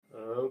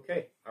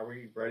Okay, are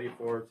we ready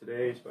for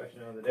today's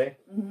question of the day?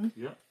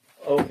 Mm-hmm. Yep.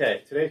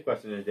 Okay, today's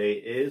question of the day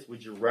is: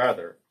 would you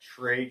rather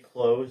trade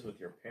clothes with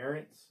your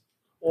parents,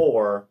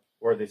 or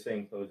wear the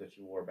same clothes that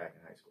you wore back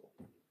in high school?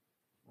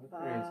 My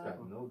parents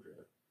got no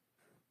drip.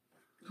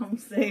 I'm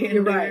saying,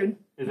 You're dude. right.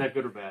 Is that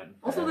good or bad?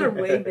 Also, they're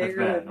way It's bigger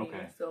bad, than me,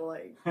 okay. so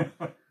like,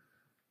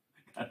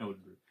 I know.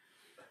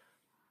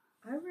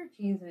 I wear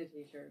jeans and a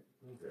t-shirt,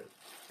 Good.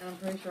 and I'm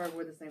pretty sure I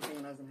wore the same thing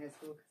when I was in high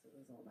school because it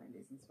was all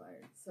 90s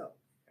inspired. So,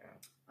 Yeah.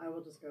 I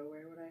will just go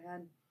wear what I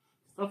had.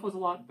 Stuff was a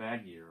lot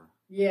baggier.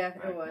 Yeah,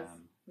 back it was.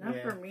 then. not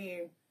Yeah. for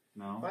me.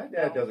 No. My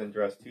dad doesn't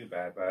dress too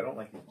bad, but I don't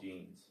like his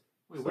jeans.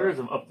 He wears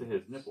them up to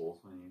his nipples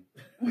when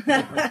he.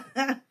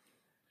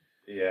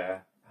 Yeah,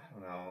 I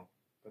don't know.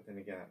 But then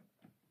again,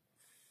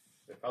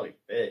 they probably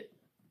fit,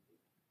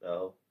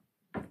 though.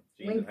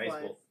 Jeans in high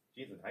Lengthwise. school.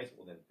 Jeans in high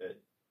school didn't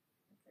fit.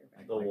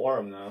 Like, Still wore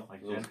them though.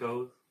 Like because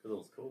Jenkos. it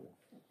was cool.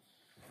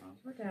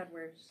 my dad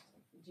wears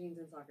jeans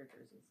and soccer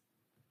jerseys.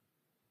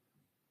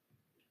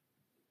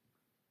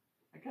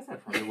 I guess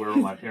I'd probably wear what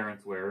my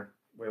parents wear.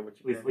 Where would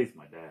At you? least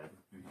my dad.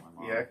 Maybe not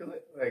my mom. Yeah, because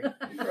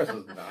like he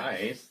dresses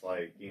nice.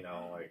 Like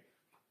like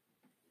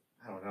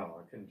I don't know.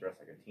 I couldn't dress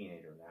like a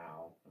teenager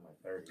now in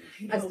my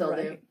 30s. I still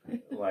Right.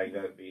 do.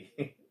 That'd be.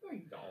 No,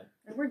 you don't.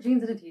 I wear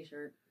jeans and a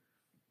t-shirt.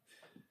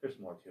 There's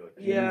more to it.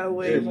 Yeah,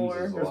 way Jeans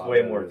more. is a lot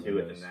way more to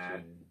it than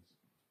that.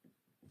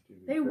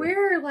 They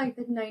wear like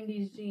the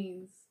 90s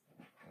jeans.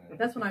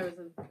 That's when I was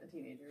a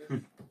teenager. It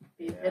was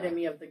the Yeah.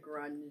 epitome of the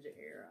grunge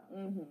era.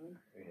 Mm-hmm.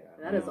 Yeah.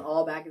 That is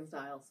all back in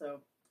style.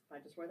 So if I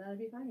just wear that, I'd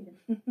be fine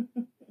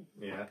again.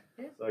 Yeah.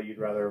 Yeah. So you'd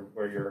rather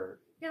wear your,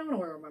 Yeah, I want to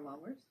wear what my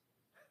mom wears.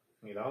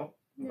 you know?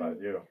 What Yeah.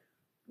 about you?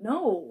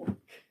 No,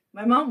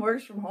 my mom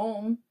works from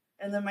home,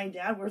 and then my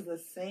dad wears the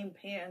same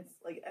pants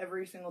like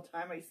every single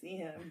time I see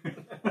him,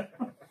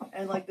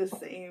 and like the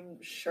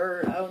same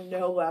shirt. Oh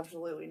no,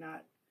 absolutely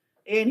not.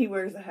 And he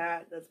wears a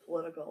hat that's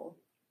political,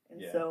 and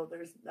Yeah. so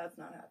that's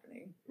not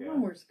happening. My Yeah.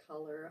 mom wears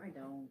color. I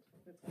don't.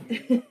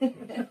 It's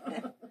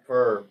weird.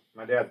 For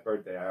my dad's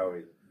birthday, I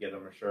always get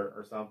him a shirt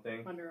or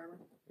something. Under Armour.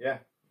 Yeah,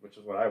 which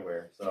is what I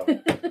wear. So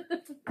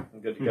I'm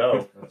good to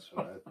go. That's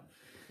right.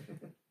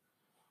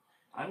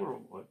 I wear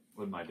what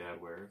my dad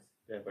wears.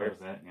 Yeah, What was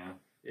that? Yeah.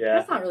 yeah.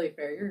 That's not really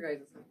fair. Your guys'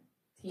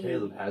 team.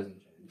 Caleb hasn't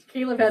changed.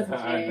 Caleb hasn't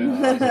I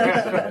changed.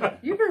 know.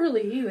 You don't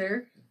really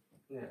either.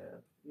 Yeah,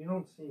 you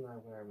don't see my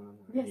wear when I'm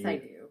not Yes, I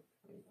here.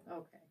 do.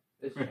 Okay.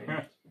 It's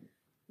changed.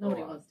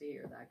 Nobody Oh, wants to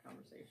hear that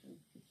conversation.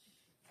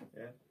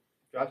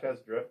 Josh has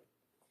drip.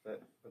 Is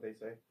that what they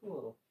say? A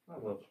little. A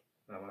Not little. much.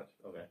 Not much.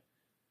 Okay.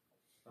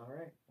 All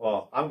right.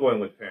 Well, I'm going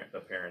with the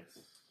parents.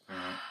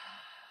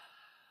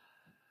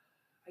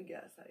 I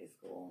guess high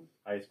school.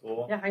 High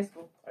school. Yeah, high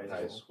school.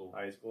 High school.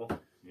 High school.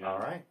 Yeah. All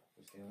right.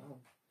 All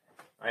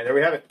right. There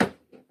we have it.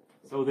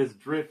 So this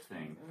drip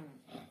thing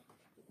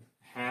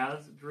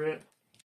has drip